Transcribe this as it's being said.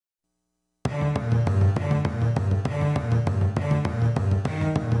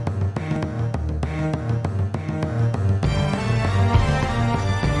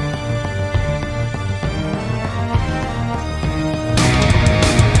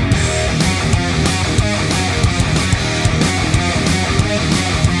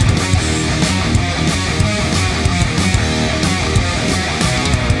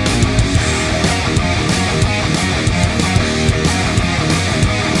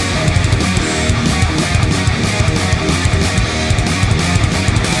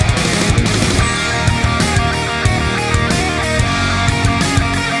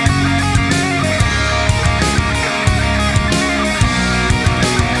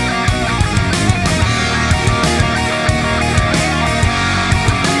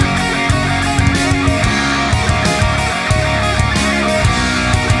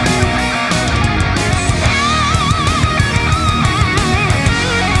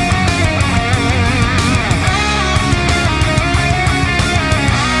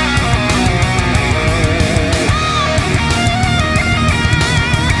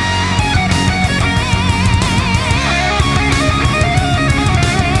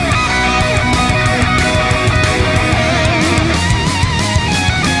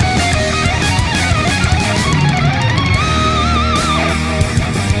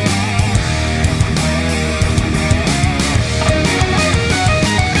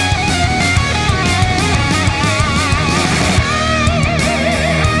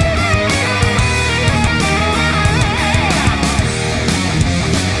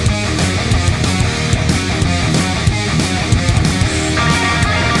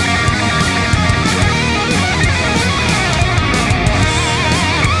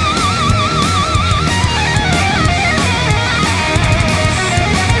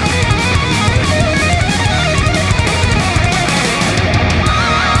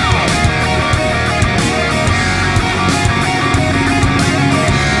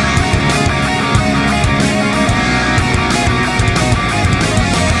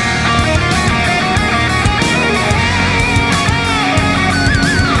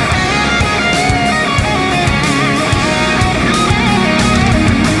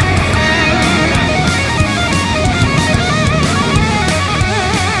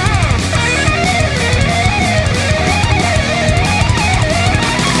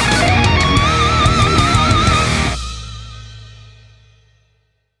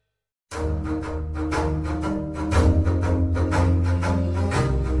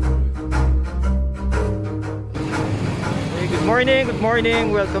Good morning,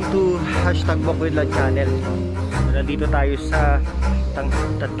 welcome to #Banlat channel. Nandito tayo sa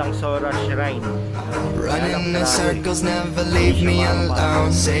Tandang Sora Shrine. Running in circles, never leave me alone.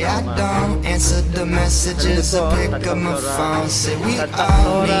 Say I don't answer the messages or pick up my phone. Say we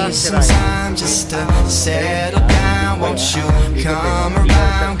all need some time just to settle down. Won't you come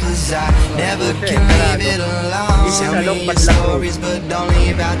around, cause I never can leave it alone. Tell me your stories but don't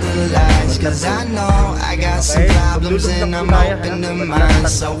leave out the lies, cause I know I got some problems and I'm open to mine.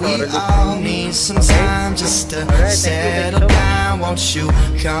 So we all need some time just to settle down. Won't you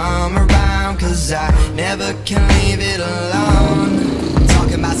come around, cause I never can leave it alone.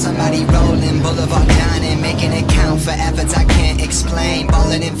 Talking about somebody rolling, boulevard dining, making it count for efforts I can't explain.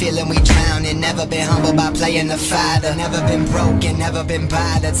 Balling and feeling we drowning, never been humbled by playing the fighter. Never been broken, never been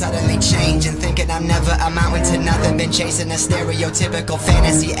bothered, suddenly changing, thinking I'm never amounting to nothing. Been chasing a stereotypical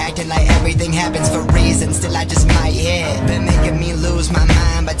fantasy, acting like everything happens for reasons, still I just might hit. Been making me lose my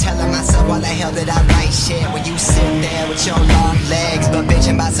mind, but telling myself why the hell did I write shit. When you sit there with your long legs, but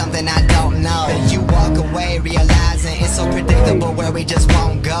bitching about something I don't know. Then you walk away realizing it's so predictable where we just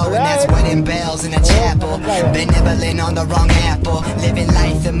won't go. And that's wedding bells in a chapel, been nibbling on the wrong apple. Living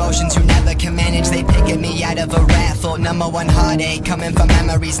life, emotions you never can manage, they picking me out of a raffle. Number one heartache coming from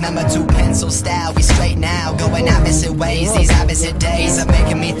memories, number two pencil style. We straight now, going opposite ways. These opposite days are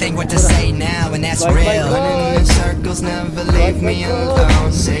making me think what to say now, and that's real. Running in circles, never leave me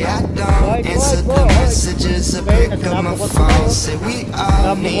alone. Say I don't answer the messages or pick up my phone. Say we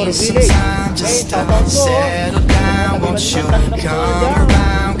all need some time just to settle down. Won't you come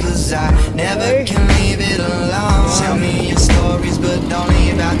around, cause I never can leave it alone. Tell me your stories but don't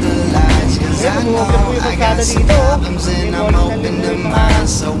leave out the lies, cause I know I got some problems and I'm open to mine.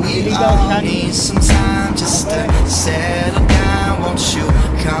 So we all need some time just to settle down. Won't you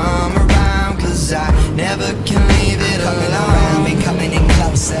come around, cause I never can leave it alone. Been coming in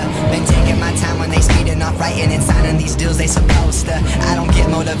closer, been taking my time when they speeding off, writing and signing these deals they supposed to. I don't get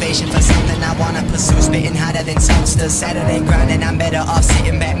motivation for something I wanna pursue, spitting hotter than toasters. Saturday grinding, I'm better off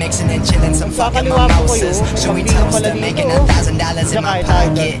sitting back, mixing and chilling some fucking mimosas. Should we toaster, making $1,000 in my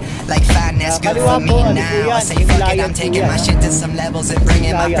pocket, like fine, that's good for me now. I say fuck it, I'm taking my shit to some levels and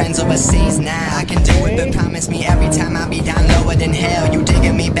bringing my friends overseas now. I can do it, but promise me every time I'll be down lower than hell. You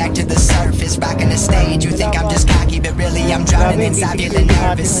digging me back to the surface, rocking the stage. You think I'm just cocky, but really I'm drowning inside, feeling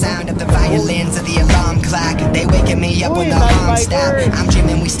nervous. Sound of the violins of the alarm clock, they waking me up when the alarm stop. I'm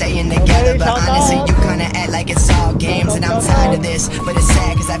dreaming we staying together, but honestly you kinda act like it's all games. And I'm tired of this, but it's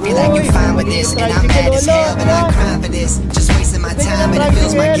sad cause I feel like you fine with this. And I'm mad as hell, but I'm crying for this. Just wasting my time, but it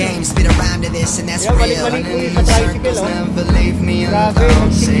feels my game. Spit a rhyme to this, and that's real. Running in circles, never leave me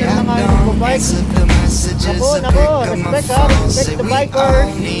alone. Say I don't answer the messages or pick up my phone. Say we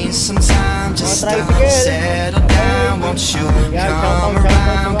all need some time just to settle down. Won't you come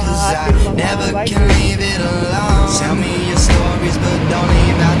around, cause I never can leave it alone. Tell me your stories but don't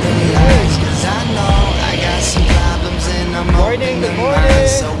leave out the lies, cause I know I got some problems and I'm open to mine.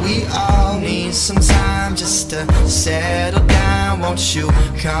 So we all need some time just to settle down. Won't you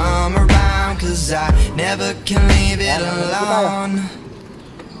come around, cause I never can leave it alone.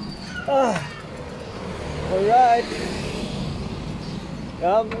 Alright.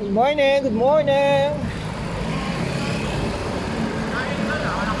 Good morning, good morning.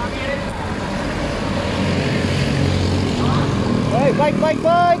 Hey, bike. Naku.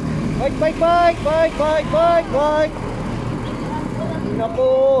 Bike.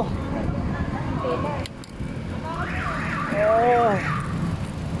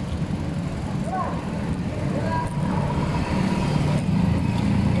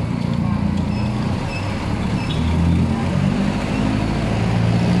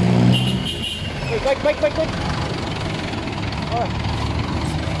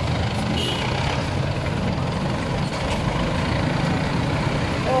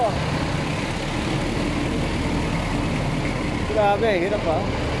 Grabe, hirap ba?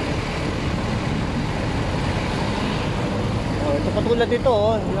 Ito katulad dito,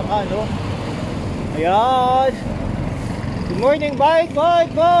 yung ano. Ayan. Good morning, bike.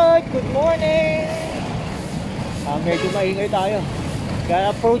 Good morning. Medyo maingay tayo.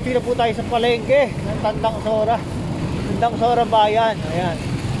 Kaya approaching na po tayo sa palengke ng Tandang Sora Bayan. Ayan.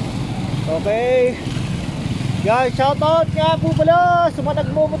 Okay. Yan, shoutout nga po pala sa mga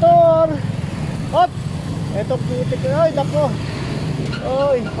nagmumotor. Hop! Eto putik. Ay, nako.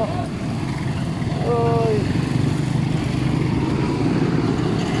 Oy.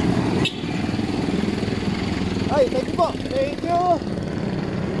 Ay, thank you po. Thank you.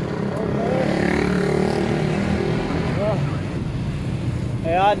 Okay.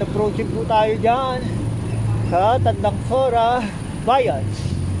 Ayan, approaching po tayo dyan sa Tandang Sora. bayan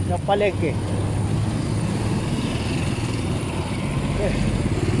ng palengke. Okay.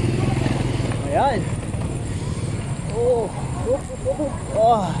 Ayan. Oh.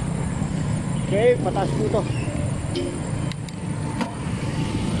 Oh. Okay, pataas po ito.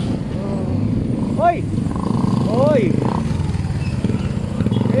 Hoy! Hoy!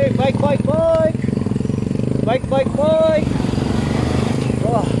 Hey, bike! Bike!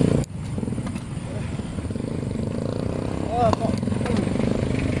 Oh.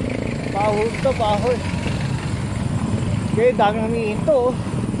 Oh, pahol. Okay, daming humihinto.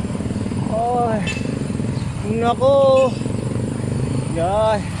 Oh. Nako.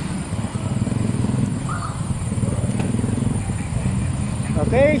 Yan.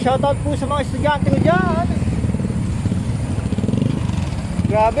 Okay, shoutout po sa mga estudyante ko dyan.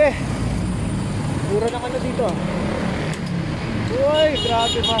 Grabe. Mura ng ano dito. Uy,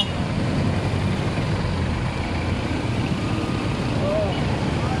 grabe pa.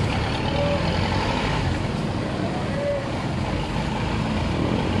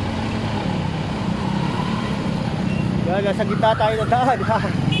 Yan, nasa gitna tayo ng daan.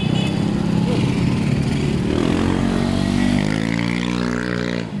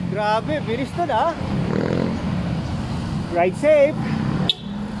 Grabe, bilis to na. Ride safe.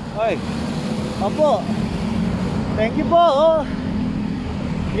 Oy. Opo. Thank you po.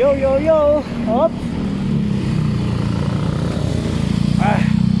 Yo. Oops.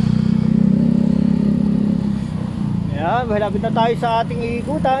 Yan, malapit na tayo sa ating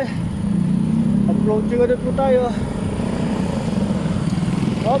iikutan. Approaching na po tayo.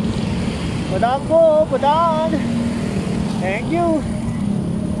 Oops. Padaan po, padaan. Thank you.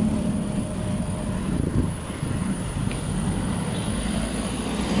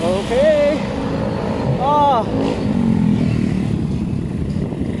 Okay.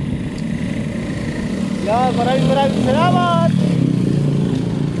 Yan, maraming salamat.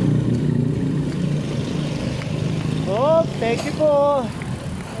 Oh, thank you po.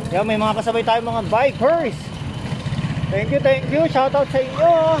 Yan, may mga kasabay tayo mga bikers. Thank you. Shout out sa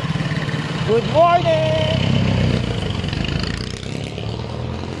inyo. Good morning.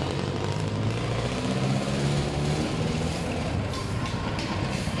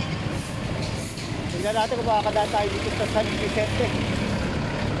 Tignan natin kung makakadaan tayo dito sa San Vicente.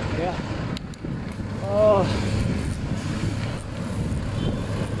 Yeah. Oh.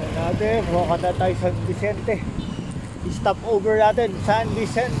 Tignan natin kung makakadaan tayo sa San Vicente. Stop over natin San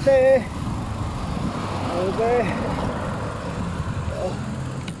Vicente. Okay.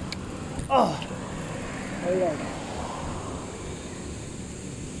 Oh. Ayan.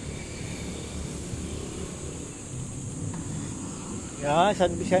 Yan,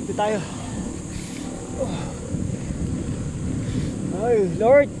 San Vicente tayo. Ay,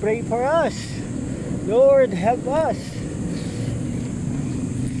 Lord, pray for us. Lord, help us.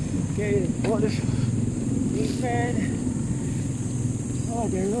 Okay, what is Amen. Oh,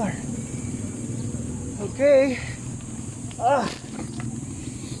 there you are. Okay. Oh.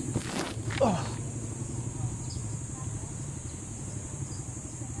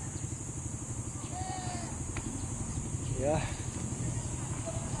 Yeah.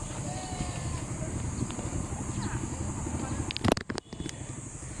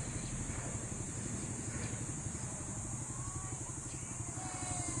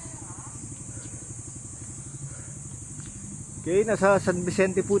 Okay, nasa San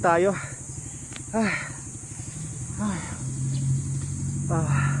Vicente po tayo.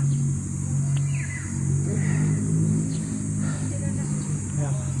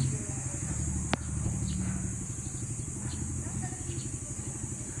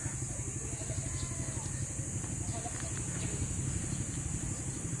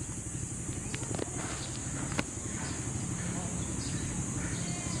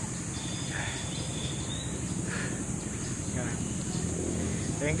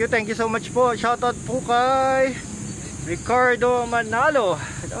 Thank you so much po. Shoutout po kay Ricardo Manalo.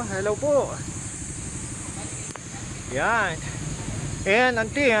 Hello po. Yan. And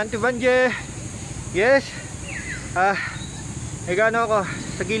Auntie Vanje. Yes. Gano ako.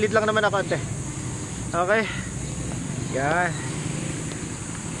 Sa gilid lang naman ako, ante. Okay. Yan.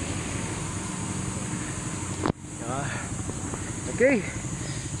 Okay.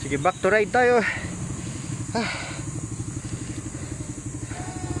 Sige, back to ride tayo.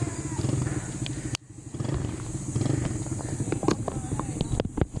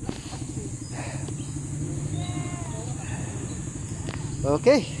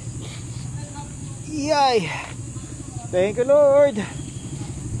 Okay. Yay. Thank you, Lord.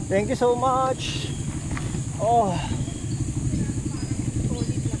 Thank you so much. Oh.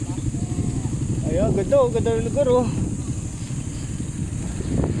 Ayan, ganda ng lugar oh.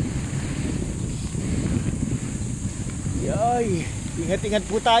 Ay, ingat-ingat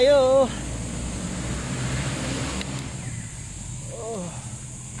po tayo. Oh.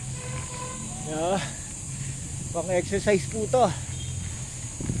 Yeah. Pang-exercise po to.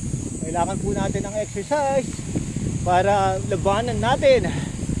 Kailangan po natin ng exercise para labanan natin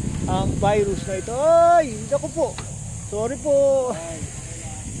ang virus na ito. Ay, naku po. Sorry po.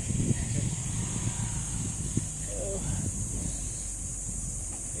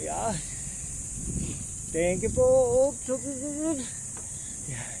 Yeah. Thank you po. Oops, oops, oops, oops.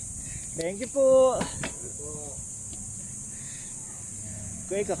 Yeah. Thank you po.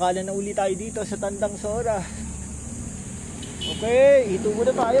 Okay, kakalan na uli tayo dito sa Tandang Sora. Okay, ito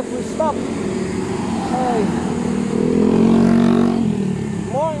muna tayo, full stop. Ay.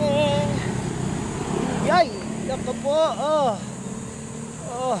 Morning. Yay, laka po. Oh.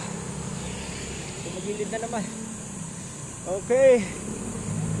 Oh. Tumagilid na naman. Okay.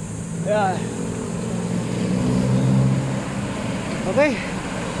 Yeah. Okay.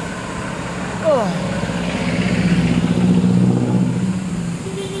 Oh.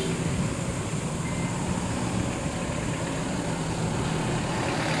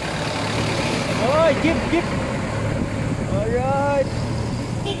 Oh, jeep. Alright.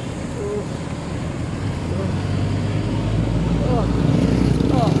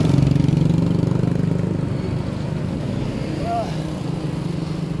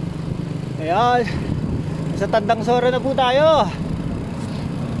 Ayan. Sa Tandang Sora na po tayo.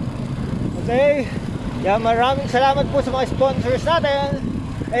 Okay. Yeah, maraming salamat po sa mga sponsors natin.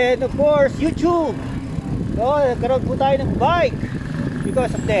 And of course, YouTube. So, nagkaroon po tayo ng bike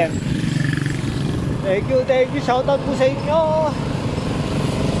because of them. Thank you. Shoutout po sa inyo.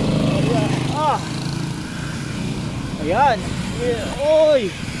 Ayan. Oy.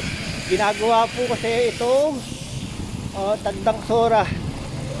 Ginagawa po kasi ito Tandang Sora.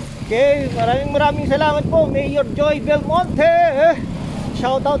 Okay, maraming salamat po, Mayor Joy Belmonte.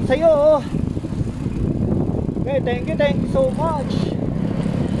 Shoutout sa iyo. Okay, thank you so much.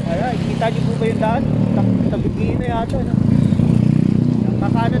 Alright, kita niyo po ba yung daan? Tabigin na yata, no?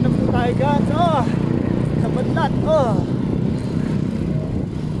 Kakanan na po tayo dyan, sa Banlat,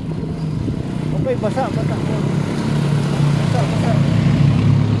 Okay, basa. Basa.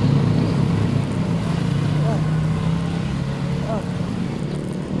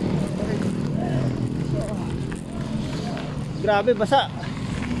 Grabe, basa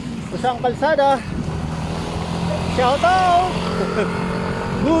ang kalsada. Shout out.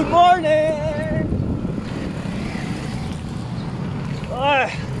 Good morning.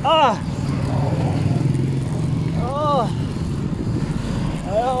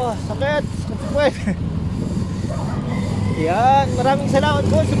 Sakit. Yan, maraming salamat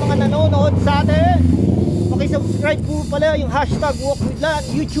po sa mga nanonood sa atin. Pakisubscribe po pala yung hashtag #WalkWithLan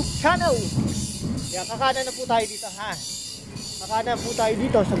YouTube channel. Yan, kakanan na po tayo dito, ha. Kakanan po tayo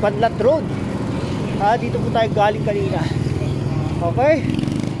dito sa Banlat Road. Dito po tayo galing kanina. Okay.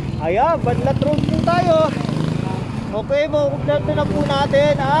 Ayan, Banlat Road po tayo. Okay, makukumpleto na po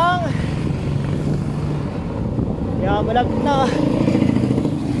natin ang malapit na.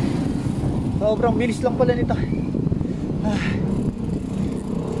 Sobrang bilis lang pala nito.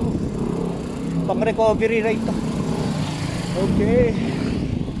 Pang recovery ride to. Okay.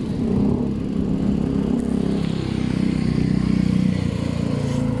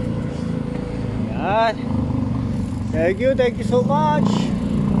 Yan. Thank you so much.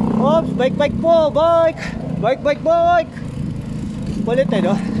 Oops, bike po, bike. Kulit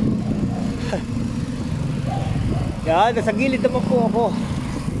no? Yan, nasa gilid naman po ako.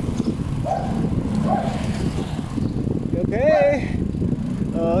 Okay.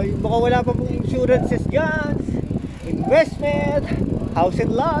 Baka wala pa pong insurances dyan. Investment, house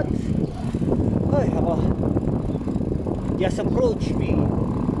and lots. Ay, ako. Just approach me.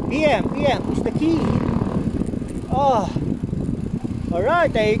 PM is the key.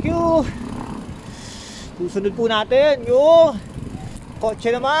 Alright, thank you. Susunod po natin yung kotse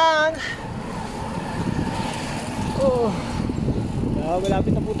naman.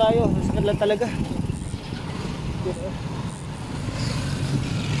 Malapit na po tayo. Sakit lang talaga.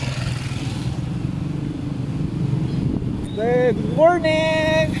 Okay, good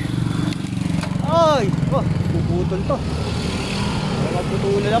morning. Ay, puputol to.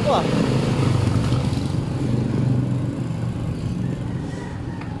 Magputulan ako,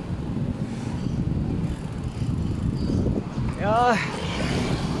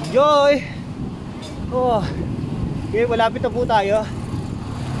 Joy. Okay, malapit na po tayo.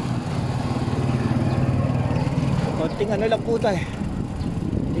 Konting ano lang po tayo.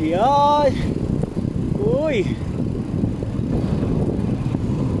 Ayan. Uy.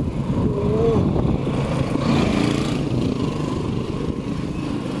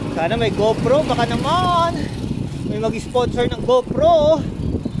 Sana may GoPro, baka naman may mag-sponsor ng GoPro.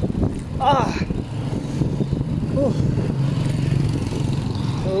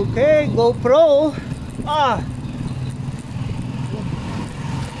 Okay, GoPro.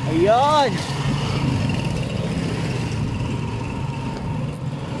 Ayan.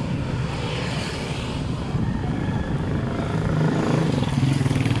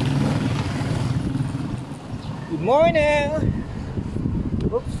 Good morning.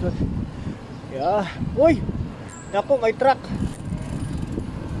 Oops. Yeah. Uy. Nako, may truck.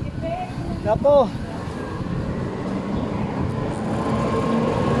 Nako.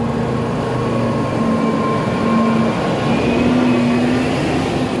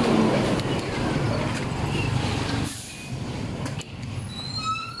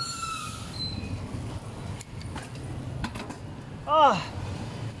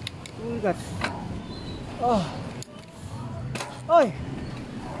 Ugat. Ay.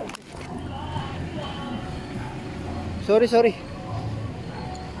 Sorry.